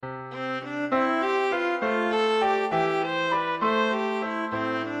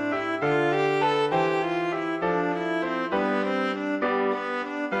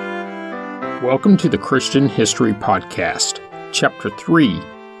Welcome to the Christian History Podcast, Chapter 3,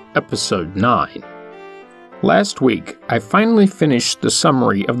 Episode 9. Last week, I finally finished the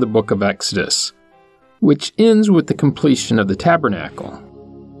summary of the book of Exodus, which ends with the completion of the tabernacle.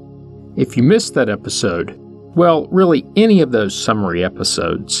 If you missed that episode, well, really any of those summary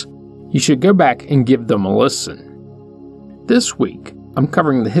episodes, you should go back and give them a listen. This week, I'm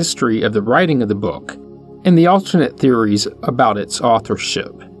covering the history of the writing of the book and the alternate theories about its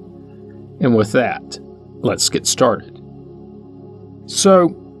authorship. And with that, let's get started. So,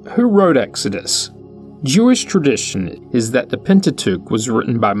 who wrote Exodus? Jewish tradition is that the Pentateuch was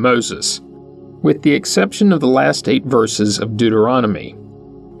written by Moses, with the exception of the last 8 verses of Deuteronomy,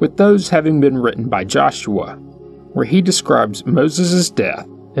 with those having been written by Joshua, where he describes Moses' death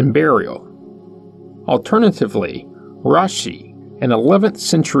and burial. Alternatively, Rashi, an 11th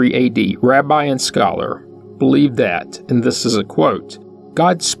century AD rabbi and scholar, believed that, and this is a quote,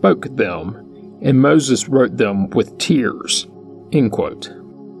 God spoke them, and Moses wrote them with tears. End quote.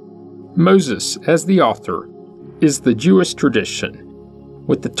 Moses, as the author, is the Jewish tradition,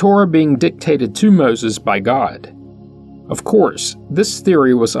 with the Torah being dictated to Moses by God. Of course, this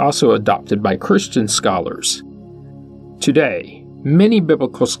theory was also adopted by Christian scholars. Today, many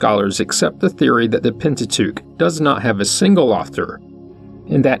biblical scholars accept the theory that the Pentateuch does not have a single author,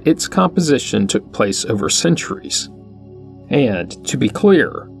 and that its composition took place over centuries. And, to be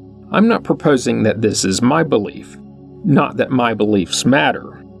clear, I'm not proposing that this is my belief, not that my beliefs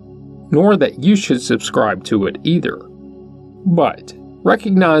matter, nor that you should subscribe to it either. But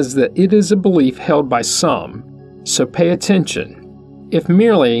recognize that it is a belief held by some, so pay attention, if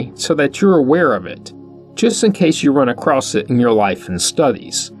merely so that you're aware of it, just in case you run across it in your life and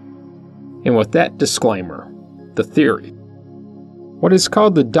studies. And with that disclaimer, the theory. What is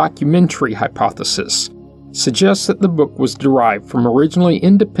called the documentary hypothesis suggests that the book was derived from originally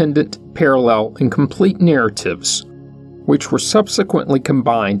independent, parallel, and complete narratives, which were subsequently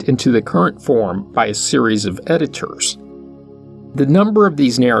combined into the current form by a series of editors. The number of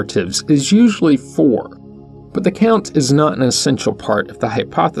these narratives is usually 4, but the count is not an essential part of the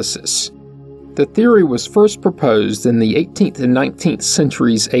hypothesis. The theory was first proposed in the 18th and 19th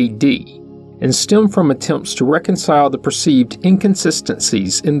centuries AD, and stemmed from attempts to reconcile the perceived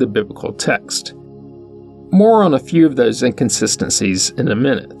inconsistencies in the biblical text. More on a few of those inconsistencies in a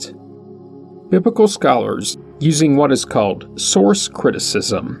minute. Biblical scholars, using what is called source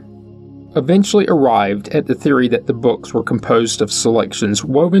criticism, eventually arrived at the theory that the books were composed of selections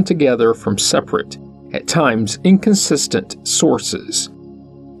woven together from separate, at times inconsistent, sources,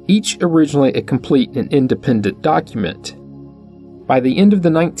 each originally a complete and independent document. By the end of the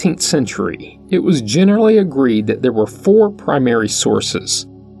 19th century, it was generally agreed that there were 4 primary sources,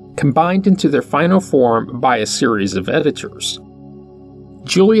 combined into their final form by a series of editors.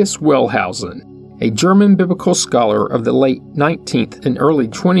 Julius Wellhausen, a German biblical scholar of the late 19th and early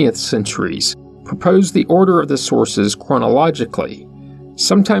 20th centuries, proposed the order of the sources chronologically,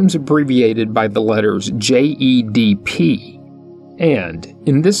 sometimes abbreviated by the letters JEDP. And,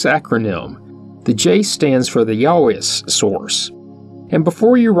 in this acronym, the J stands for the Yahweh's source. And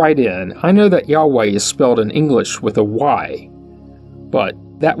before you write in, I know that Yahweh is spelled in English with a Y, but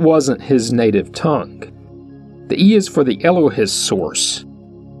that wasn't his native tongue. The E is for the Elohist source,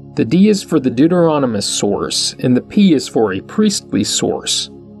 the D is for the Deuteronomist source, and the P is for a priestly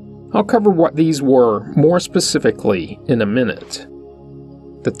source. I'll cover what these were more specifically in a minute.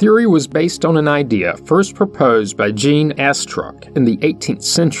 The theory was based on an idea first proposed by Jean Astruc in the 18th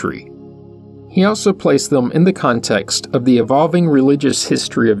century. He also placed them in the context of the evolving religious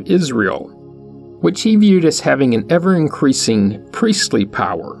history of Israel, which he viewed as having an ever-increasing priestly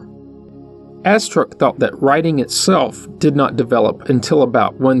power. Astruc thought that writing itself did not develop until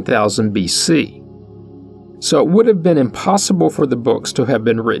about 1000 BC, so it would have been impossible for the books to have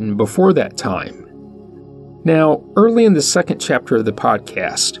been written before that time. Now, early in the second chapter of the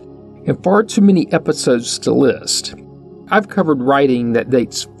podcast, and far too many episodes to list, I've covered writing that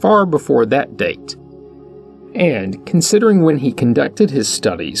dates far before that date. And, considering when he conducted his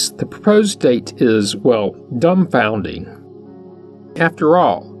studies, the proposed date is, well, dumbfounding. After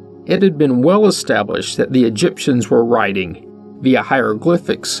all, it had been well established that the Egyptians were writing, via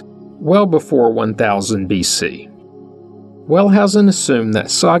hieroglyphics, well before 1000 BC. Wellhausen assumed that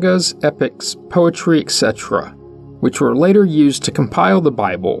sagas, epics, poetry, etc., which were later used to compile the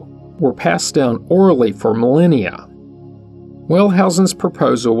Bible, were passed down orally for millennia. Wellhausen's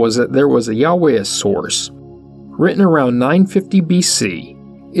proposal was that there was a Yahweh source, written around 950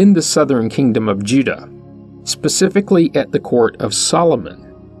 BC, in the southern kingdom of Judah, specifically at the court of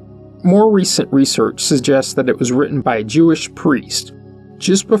Solomon. More recent research suggests that it was written by a Jewish priest,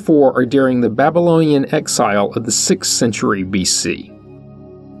 just before or during the Babylonian exile of the 6th century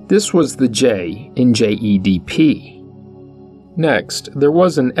BC. This was the J in JEDP. Next, there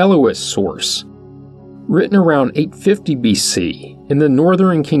was an Elohist source, written around 850 BC in the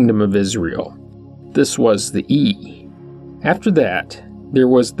northern kingdom of Israel. This was the E. After that, there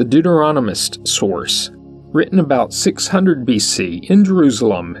was the Deuteronomist source, written about 600 BC in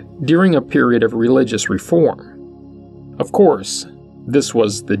Jerusalem during a period of religious reform. Of course, this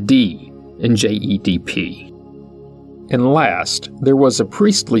was the D in JEDP. And last, there was a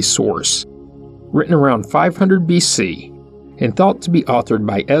priestly source, written around 500 BC and thought to be authored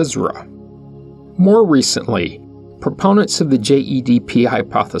by Ezra. More recently, proponents of the JEDP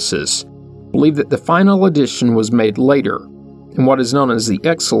hypothesis believe that the final edition was made later, in what is known as the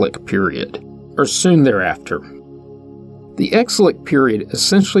Exilic period, or soon thereafter. The Exilic period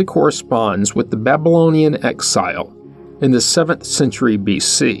essentially corresponds with the Babylonian exile in the 7th century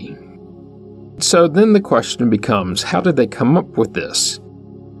BC. So then the question becomes, how did they come up with this?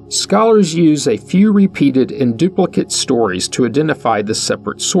 Scholars use a few repeated and duplicate stories to identify the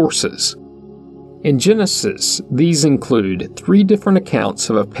separate sources. In Genesis, these include 3 different accounts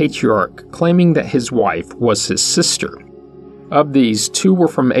of a patriarch claiming that his wife was his sister. Of these, 2 were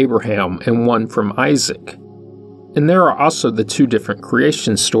from Abraham and 1 from Isaac. And there are also the 2 different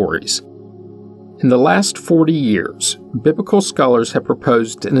creation stories. In the last 40 years, biblical scholars have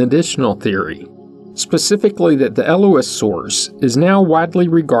proposed an additional theory, specifically that the Elohist source is now widely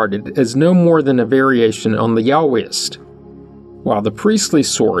regarded as no more than a variation on the Yahwehist, while the priestly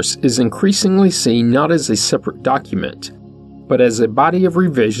source is increasingly seen not as a separate document, but as a body of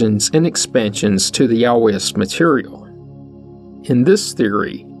revisions and expansions to the Yahwehist material. In this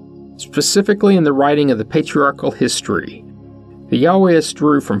theory, specifically in the writing of the patriarchal history, the Yahwehist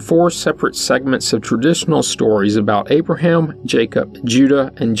drew from 4 separate segments of traditional stories about Abraham, Jacob,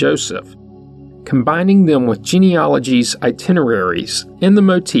 Judah, and Joseph, combining them with genealogies, itineraries, and the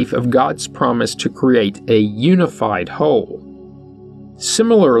motif of God's promise to create a unified whole.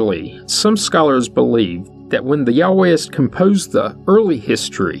 Similarly, some scholars believe that when the Yahwehist composed the early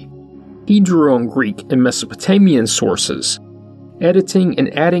history, he drew on Greek and Mesopotamian sources, editing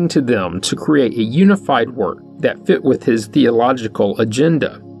and adding to them to create a unified work that fit with his theological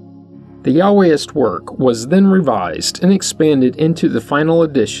agenda. The Yahwehist work was then revised and expanded into the final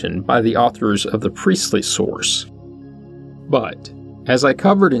edition by the authors of the priestly source. But, as I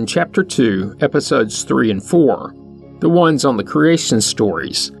covered in Chapter 2, Episodes 3 and 4, the ones on the creation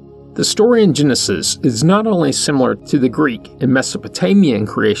stories, the story in Genesis is not only similar to the Greek and Mesopotamian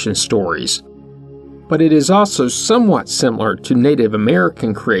creation stories, but it is also somewhat similar to Native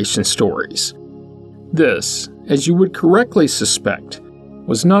American creation stories. This, as you would correctly suspect,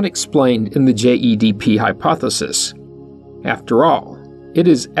 was not explained in the JEDP hypothesis. After all, it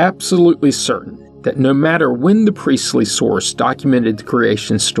is absolutely certain that no matter when the priestly source documented the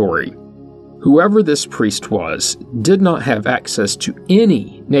creation story, whoever this priest was did not have access to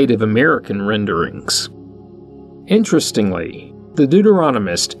any Native American renderings. Interestingly, the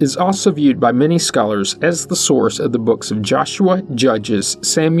Deuteronomist is also viewed by many scholars as the source of the books of Joshua, Judges,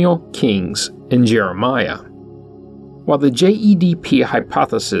 Samuel, Kings, and Jeremiah. While the JEDP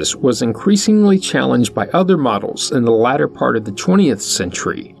hypothesis was increasingly challenged by other models in the latter part of the 20th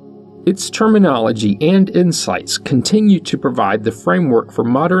century, its terminology and insights continue to provide the framework for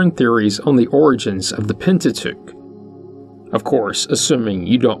modern theories on the origins of the Pentateuch. Of course, assuming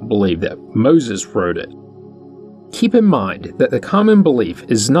you don't believe that Moses wrote it. Keep in mind that the common belief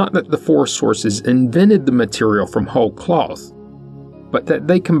is not that the 4 sources invented the material from whole cloth, but that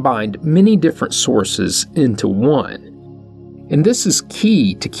they combined many different sources into one. And this is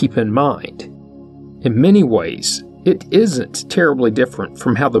key to keep in mind. In many ways, it isn't terribly different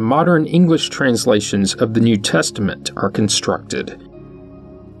from how the modern English translations of the New Testament are constructed.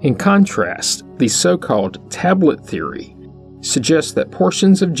 In contrast, the so-called tablet theory suggests that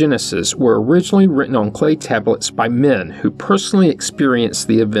portions of Genesis were originally written on clay tablets by men who personally experienced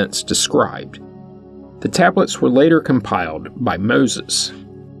the events described. The tablets were later compiled by Moses.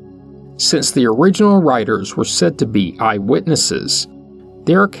 Since the original writers were said to be eyewitnesses,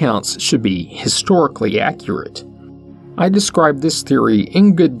 their accounts should be historically accurate. I describe this theory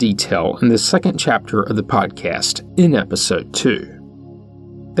in good detail in the 2nd chapter of the podcast in Episode 2.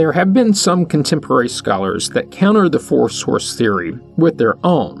 There have been some contemporary scholars that counter the 4-source theory with their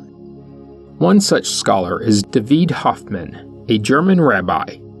own. One such scholar is David Hoffman, a German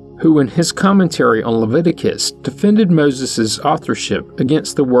rabbi, who in his commentary on Leviticus defended Moses' authorship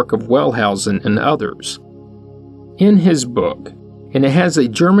against the work of Wellhausen and others. In his book, and it has a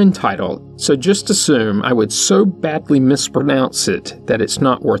German title, so just assume I would so badly mispronounce it that it's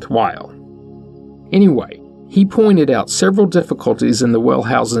not worthwhile. Anyway, he pointed out several difficulties in the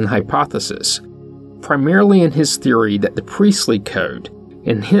Wellhausen hypothesis, primarily in his theory that the priestly code,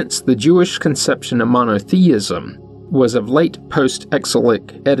 and hence the Jewish conception of monotheism, was of late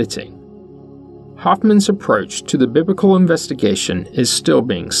post-exilic editing. Hoffman's approach to the biblical investigation is still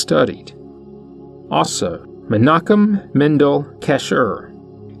being studied. Also, Menachem Mendel Kasher,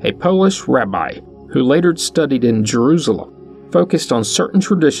 a Polish rabbi who later studied in Jerusalem, focused on certain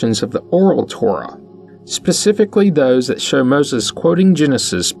traditions of the oral Torah, specifically those that show Moses quoting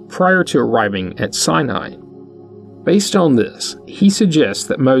Genesis prior to arriving at Sinai. Based on this, he suggests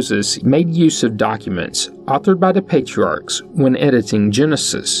that Moses made use of documents authored by the patriarchs when editing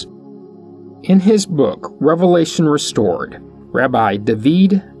Genesis. In his book, Revelation Restored, Rabbi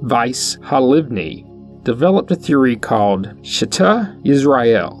David Weiss Halivni developed a theory called Shita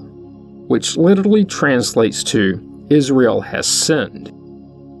Yisrael, which literally translates to Israel has sinned.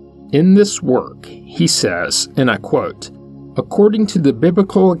 In this work, he says, and I quote, "According to the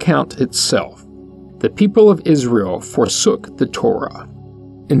biblical account itself, the people of Israel forsook the Torah.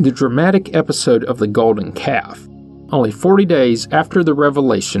 In the dramatic episode of the golden calf, only 40 days after the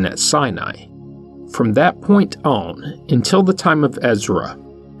revelation at Sinai. From that point on, until the time of Ezra,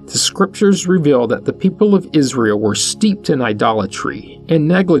 the scriptures reveal that the people of Israel were steeped in idolatry and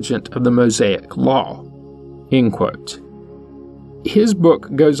negligent of the Mosaic law." End quote. His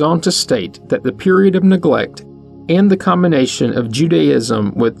book goes on to state that the period of neglect and the combination of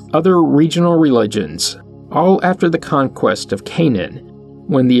Judaism with other regional religions, all after the conquest of Canaan,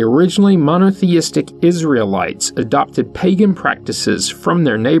 when the originally monotheistic Israelites adopted pagan practices from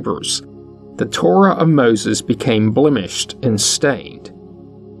their neighbors, the Torah of Moses became blemished and stained.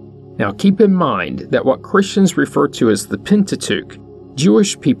 Now keep in mind that what Christians refer to as the Pentateuch,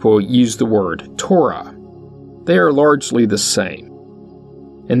 Jewish people use the word Torah. They are largely the same.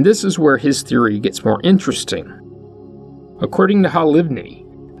 And this is where his theory gets more interesting. According to Halivni,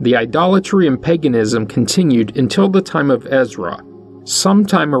 the idolatry and paganism continued until the time of Ezra,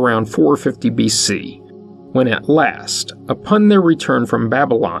 sometime around 450 BC, when at last, upon their return from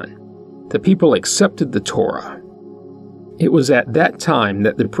Babylon, the people accepted the Torah. It was at that time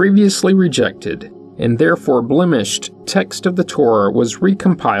that the previously rejected, and therefore blemished, text of the Torah was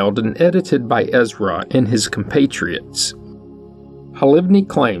recompiled and edited by Ezra and his compatriots. Halivni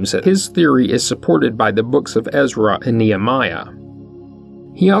claims that his theory is supported by the books of Ezra and Nehemiah.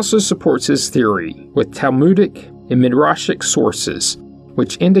 He also supports his theory with Talmudic and Midrashic sources,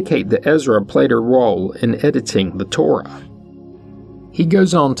 which indicate that Ezra played a role in editing the Torah. He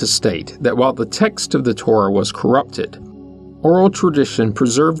goes on to state that while the text of the Torah was corrupted, oral tradition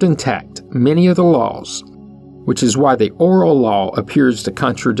preserved intact many of the laws, which is why the oral law appears to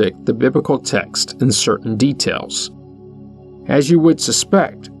contradict the biblical text in certain details. As you would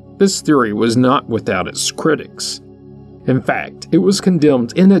suspect, this theory was not without its critics. In fact, it was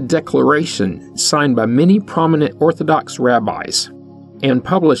condemned in a declaration signed by many prominent Orthodox rabbis and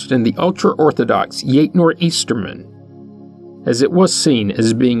published in the ultra-Orthodox Yeit Nor'easterman, as it was seen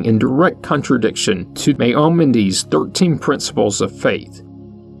as being in direct contradiction to Maimonides' 13 principles of faith,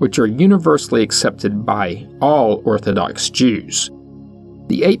 which are universally accepted by all Orthodox Jews.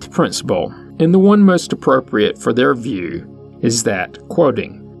 The eighth principle, and the one most appropriate for their view, is that,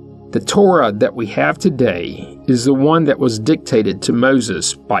 quoting, "The Torah that we have today is the one that was dictated to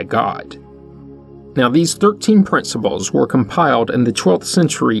Moses by God." Now, these 13 principles were compiled in the 12th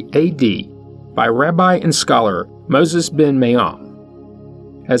century AD by Rabbi and scholar Moses ben Mayam.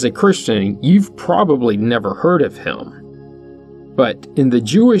 As a Christian, you've probably never heard of him. But in the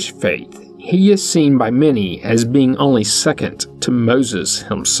Jewish faith, he is seen by many as being only second to Moses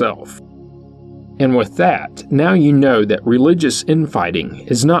himself. And with that, now you know that religious infighting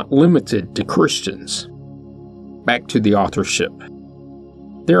is not limited to Christians. Back to the authorship.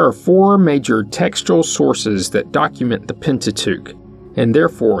 There are 4 major textual sources that document the Pentateuch, and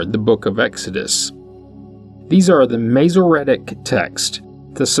therefore the book of Exodus. These are the Masoretic text,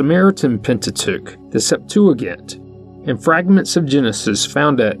 the Samaritan Pentateuch, the Septuagint, and fragments of Genesis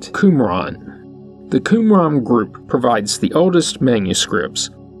found at Qumran. The Qumran group provides the oldest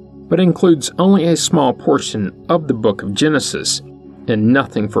manuscripts, but includes only a small portion of the book of Genesis, and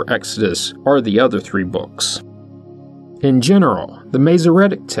nothing for Exodus or the other 3 books. In general, the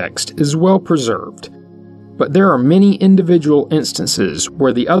Masoretic text is well preserved, but there are many individual instances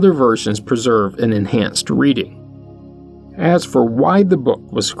where the other versions preserve an enhanced reading. As for why the book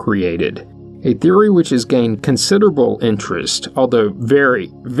was created, a theory which has gained considerable interest, although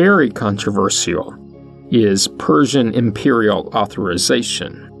very, very controversial, is Persian imperial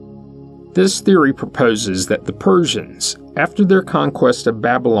authorization. This theory proposes that the Persians, after their conquest of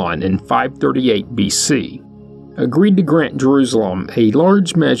Babylon in 538 BC, agreed to grant Jerusalem a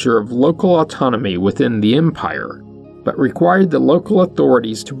large measure of local autonomy within the empire, but required the local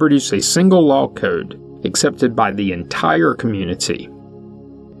authorities to produce a single law code accepted by the entire community.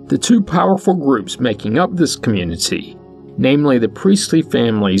 The two powerful groups making up this community, namely the priestly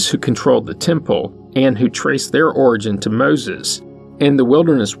families who controlled the temple and who traced their origin to Moses and the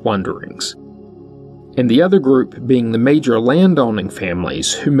wilderness wanderings, and the other group being the major landowning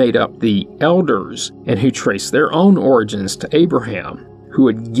families who made up the elders and who traced their own origins to Abraham, who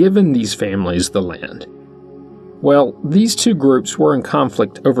had given these families the land. Well, these two groups were in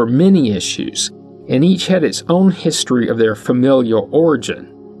conflict over many issues, and each had its own history of their familial origin.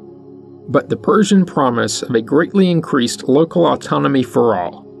 But the Persian promise of a greatly increased local autonomy for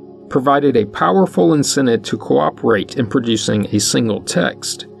all provided a powerful incentive to cooperate in producing a single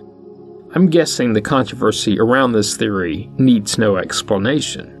text. I'm guessing the controversy around this theory needs no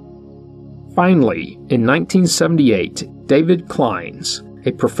explanation. Finally, in 1978, David Clines,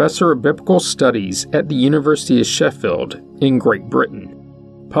 a professor of biblical studies at the University of Sheffield in Great Britain,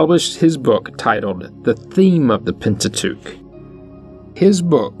 published his book titled The Theme of the Pentateuch. His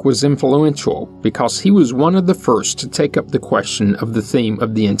book was influential because he was one of the first to take up the question of the theme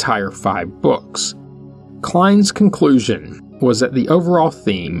of the entire 5 books. Clines' conclusion was that the overall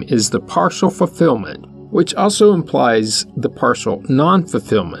theme is the partial fulfillment, which also implies the partial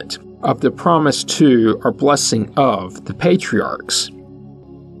non-fulfillment of the promise to or blessing of the patriarchs.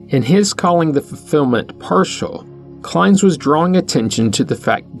 In his calling the fulfillment partial, Clines was drawing attention to the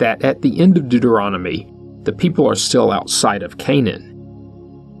fact that at the end of Deuteronomy, the people are still outside of Canaan.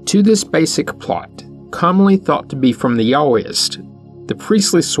 To this basic plot, commonly thought to be from the Yahwehist, the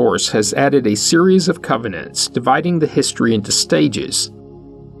priestly source has added a series of covenants dividing the history into stages,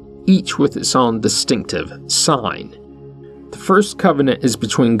 each with its own distinctive sign. The first covenant is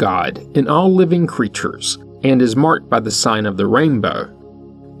between God and all living creatures and is marked by the sign of the rainbow.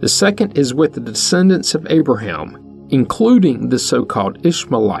 The second is with the descendants of Abraham, including the so-called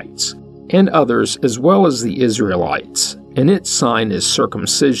Ishmaelites and others as well as the Israelites, and its sign is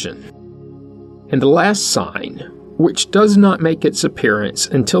circumcision. And the last sign, which does not make its appearance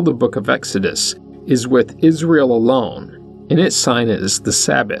until the book of Exodus, is with Israel alone, and its sign is the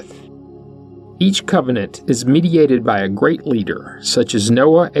Sabbath. Each covenant is mediated by a great leader, such as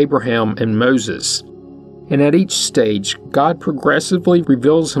Noah, Abraham, and Moses, and at each stage, God progressively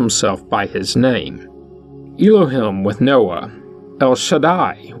reveals himself by his name. Elohim with Noah, El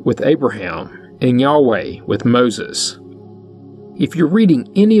Shaddai with Abraham, and Yahweh with Moses. If you're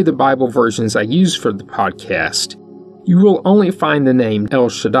reading any of the Bible versions I use for the podcast, you will only find the name El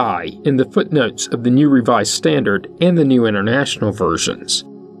Shaddai in the footnotes of the New Revised Standard and the New International versions.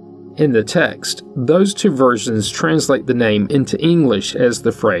 In the text, those two versions translate the name into English as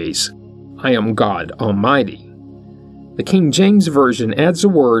the phrase, I am God Almighty. The King James Version adds a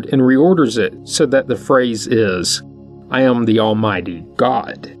word and reorders it so that the phrase is, I am the Almighty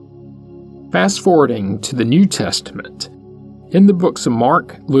God. Fast forwarding to the New Testament, in the books of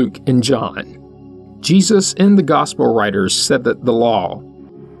Mark, Luke, and John, Jesus and the Gospel writers said that the law,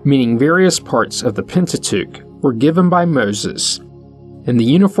 meaning various parts of the Pentateuch, were given by Moses, and the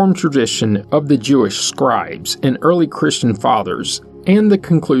uniform tradition of the Jewish scribes and early Christian fathers, and the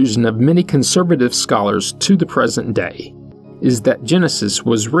conclusion of many conservative scholars to the present day, is that Genesis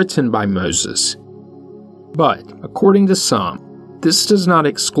was written by Moses. But, according to some, this does not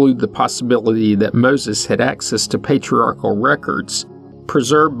exclude the possibility that Moses had access to patriarchal records,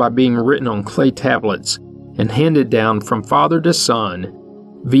 preserved by being written on clay tablets and handed down from father to son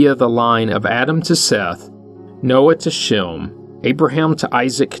via the line of Adam to Seth, Noah to Shem, Abraham to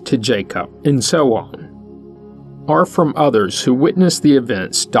Isaac to Jacob, and so on, or from others who witnessed the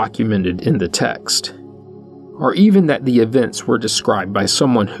events documented in the text, or even that the events were described by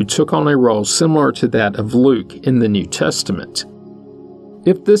someone who took on a role similar to that of Luke in the New Testament.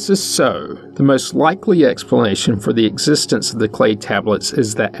 If this is so, the most likely explanation for the existence of the clay tablets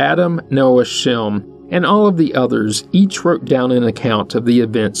is that Adam, Noah, Shem, and all of the others each wrote down an account of the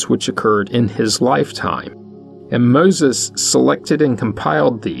events which occurred in his lifetime, and Moses selected and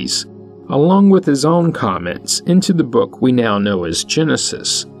compiled these, along with his own comments, into the book we now know as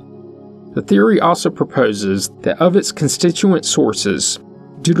Genesis. The theory also proposes that of its constituent sources,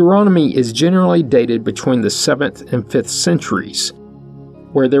 Deuteronomy is generally dated between the 7th and 5th centuries,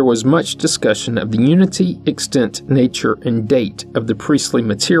 where there was much discussion of the unity, extent, nature, and date of the priestly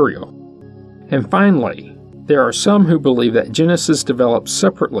material. And finally, there are some who believe that Genesis developed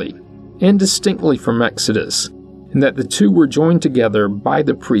separately and distinctly from Exodus, and that the two were joined together by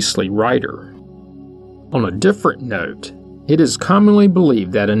the priestly writer. On a different note, it is commonly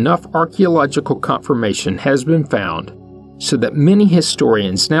believed that enough archaeological confirmation has been found so that many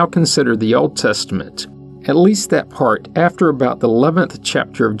historians now consider the Old Testament, at least that part after about the 11th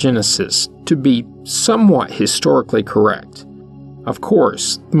chapter of Genesis, to be somewhat historically correct. Of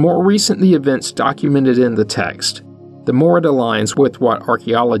course, the more recent the events documented in the text, the more it aligns with what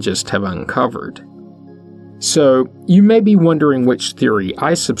archaeologists have uncovered. So, you may be wondering which theory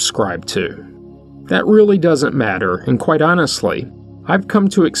I subscribe to. That really doesn't matter, and quite honestly, I've come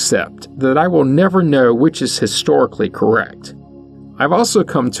to accept that I will never know which is historically correct. I've also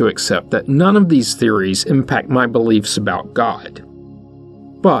come to accept that none of these theories impact my beliefs about God.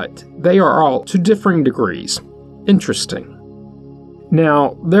 But they are all, to differing degrees, interesting.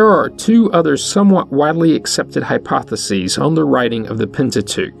 Now, there are two other somewhat widely accepted hypotheses on the writing of the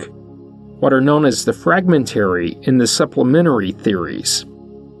Pentateuch, what are known as the fragmentary and the supplementary theories.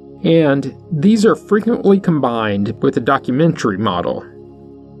 And these are frequently combined with the documentary model.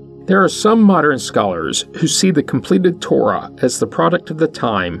 There are some modern scholars who see the completed Torah as the product of the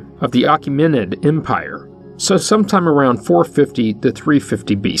time of the Achaemenid Empire, so sometime around 450 to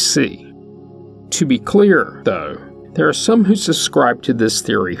 350 BC. To be clear, though, there are some who subscribe to this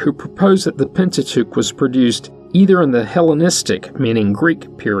theory who propose that the Pentateuch was produced either in the Hellenistic, meaning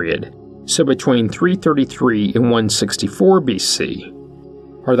Greek, period, so between 333 and 164 BC,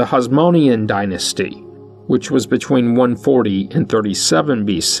 or the Hasmonean dynasty, which was between 140 and 37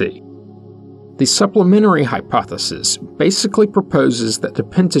 BC. The supplementary hypothesis basically proposes that the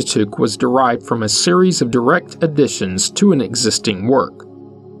Pentateuch was derived from a series of direct additions to an existing work.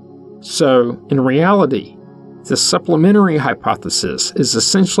 So, in reality, the supplementary hypothesis is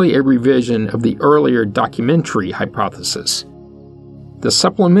essentially a revision of the earlier documentary hypothesis. The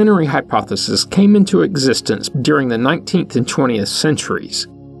supplementary hypothesis came into existence during the 19th and 20th centuries.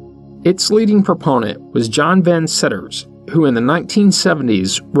 Its leading proponent was John Van Setters, who in the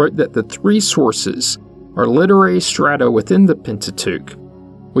 1970s wrote that the three sources are literary strata within the Pentateuch,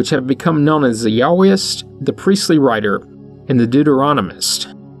 which have become known as the Yahwehist, the priestly writer, and the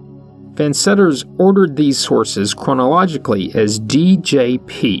Deuteronomist. Van Setters ordered these sources chronologically as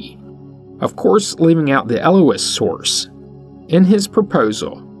DJP, of course leaving out the Elohist source. In his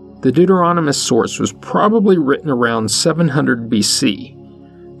proposal, the Deuteronomist source was probably written around 700 BC,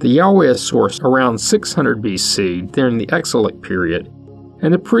 the Yahwehist source around 600 BC during the Exilic period,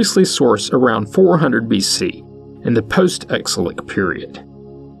 and the priestly source around 400 BC in the post-Exilic period.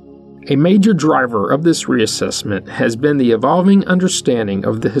 A major driver of this reassessment has been the evolving understanding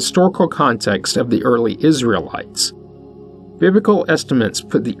of the historical context of the early Israelites. Biblical estimates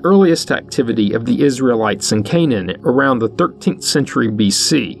put the earliest activity of the Israelites in Canaan around the 13th century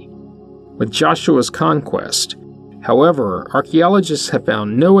BC, with Joshua's conquest. However, archaeologists have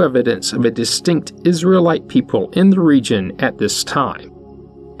found no evidence of a distinct Israelite people in the region at this time,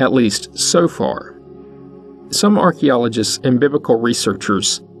 at least so far. Some archaeologists and biblical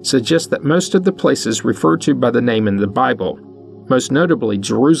researchers suggest that most of the places referred to by the name in the Bible, most notably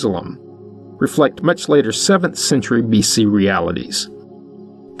Jerusalem, reflect much later 7th century BC realities.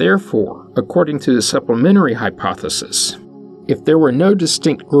 Therefore, according to the supplementary hypothesis, if there were no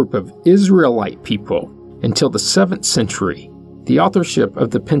distinct group of Israelite people until the 7th century, the authorship of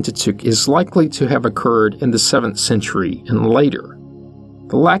the Pentateuch is likely to have occurred in the 7th century and later.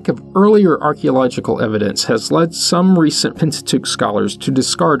 The lack of earlier archaeological evidence has led some recent Pentateuch scholars to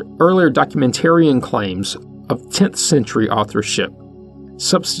discard earlier documentarian claims of 10th century authorship,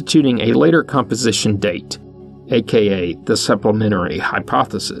 substituting a later composition date, aka the supplementary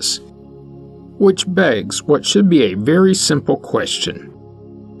hypothesis. Which begs what should be a very simple question.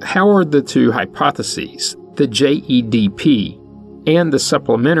 How are the two hypotheses, the JEDP and the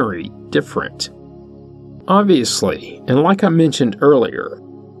supplementary, different? Obviously, and like I mentioned earlier,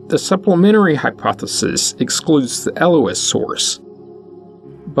 the supplementary hypothesis excludes the Elohist source.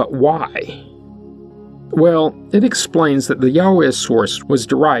 But why? Well, it explains that the Yahwehist source was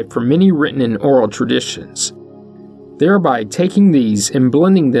derived from many written and oral traditions, thereby taking these and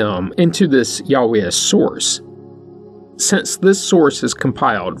blending them into this Yahwehist source. Since this source is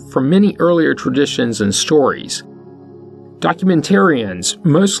compiled from many earlier traditions and stories, documentarians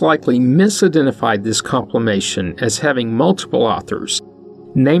most likely misidentified this compilation as having multiple authors,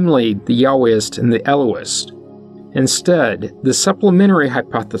 namely the Yahwehist and the Elohist. Instead, the supplementary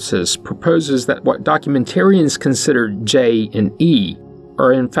hypothesis proposes that what documentarians consider J and E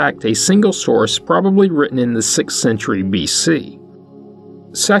are in fact a single source probably written in the 6th century BC.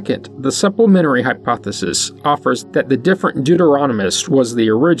 Second, the supplementary hypothesis offers that the different Deuteronomist was the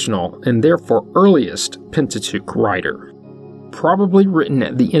original and therefore earliest Pentateuch writer, probably written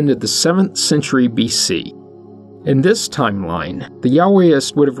at the end of the 7th century BC. In this timeline, the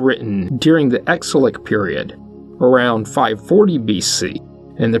Yahwehist would have written during the Exilic period, around 540 BC,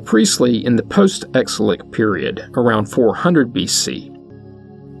 and the priestly in the post-Exilic period, around 400 BC.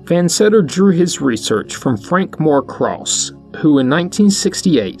 Van Setter drew his research from Frank Moore Cross, who in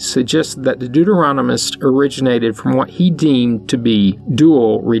 1968 suggested that the Deuteronomist originated from what he deemed to be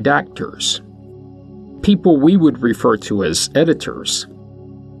dual redactors, people we would refer to as editors.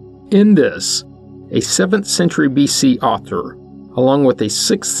 In this, a 7th century BC author, along with a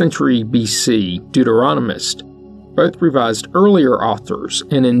 6th century BC Deuteronomist, both revised earlier authors,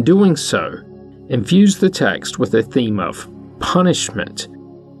 and in doing so, infused the text with a theme of punishment.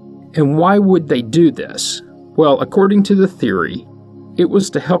 And why would they do this? Well, according to the theory, it was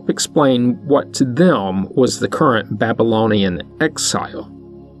to help explain what to them was the current Babylonian exile.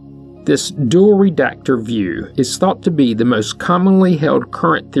 This dual redactor view is thought to be the most commonly held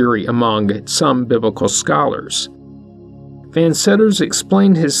current theory among some biblical scholars. Van Setters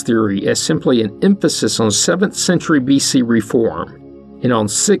explained his theory as simply an emphasis on 7th century BC reform and on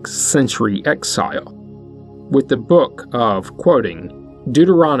 6th century exile, with the book of, quoting,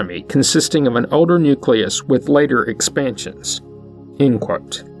 Deuteronomy consisting of an older nucleus with later expansions, end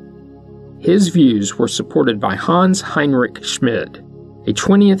quote. His views were supported by Hans Heinrich Schmid, a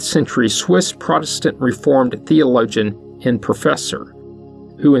 20th century Swiss Protestant Reformed theologian and professor,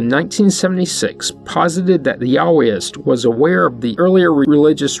 who in 1976 posited that the Yahwehist was aware of the earlier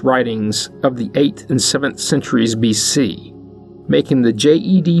religious writings of the 8th and 7th centuries BC, making the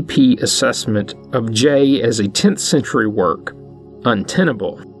JEDP assessment of J as a 10th century work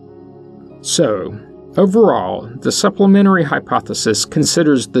untenable. So, overall, the supplementary hypothesis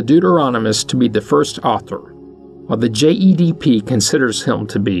considers the Deuteronomist to be the first author, while the JEDP considers him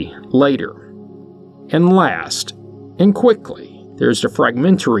to be later. And last, and quickly, there's the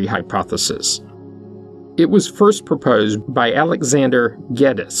fragmentary hypothesis. It was first proposed by Alexander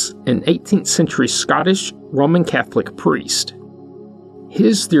Geddes, an 18th century Scottish Roman Catholic priest.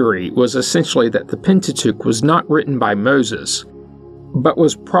 His theory was essentially that the Pentateuch was not written by Moses, but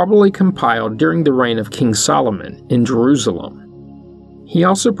was probably compiled during the reign of King Solomon in Jerusalem. He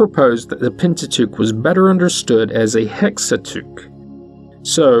also proposed that the Pentateuch was better understood as a hexateuch,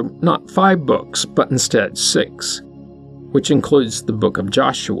 so not 5 books, but instead 6, which includes the book of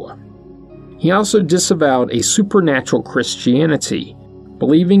Joshua. He also disavowed a supernatural Christianity,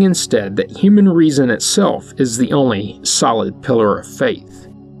 believing instead that human reason itself is the only solid pillar of faith.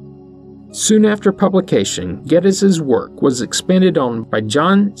 Soon after publication, Geddes' work was expanded on by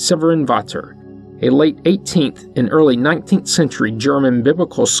John Severin Vater, a late 18th and early 19th century German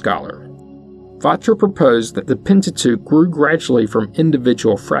biblical scholar. Vater proposed that the Pentateuch grew gradually from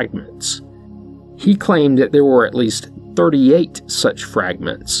individual fragments. He claimed that there were at least 38 such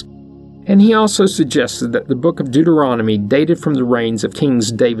fragments, and he also suggested that the book of Deuteronomy dated from the reigns of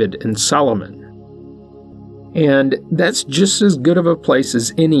Kings David and Solomon. And that's just as good of a place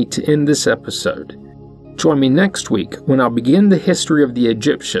as any to end this episode. Join me next week when I'll begin the history of the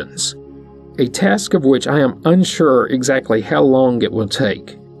Egyptians, a task of which I am unsure exactly how long it will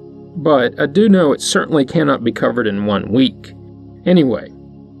take. But I do know it certainly cannot be covered in 1 week. Anyway,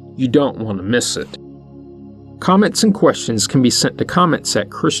 you don't want to miss it. Comments and questions can be sent to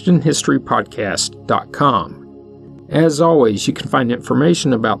comments@christianhistorypodcast.com. As always, you can find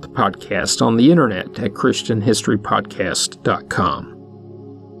information about the podcast on the internet at christianhistorypodcast.com.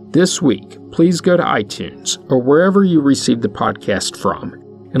 This week, please go to iTunes or wherever you receive the podcast from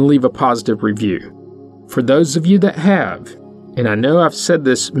and leave a positive review. For those of you that have, and I know I've said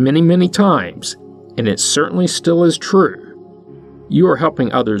this many times, and it certainly still is true, you are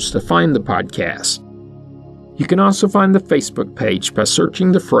helping others to find the podcast. You can also find the Facebook page by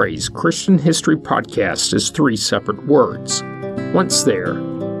searching the phrase Christian History Podcast as 3 separate words. Once there,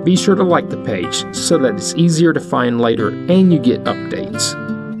 be sure to like the page so that it's easier to find later and you get updates.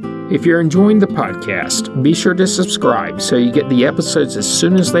 If you're enjoying the podcast, be sure to subscribe so you get the episodes as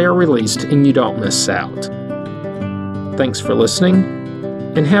soon as they are released and you don't miss out. Thanks for listening,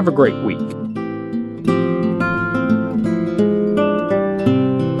 and have a great week.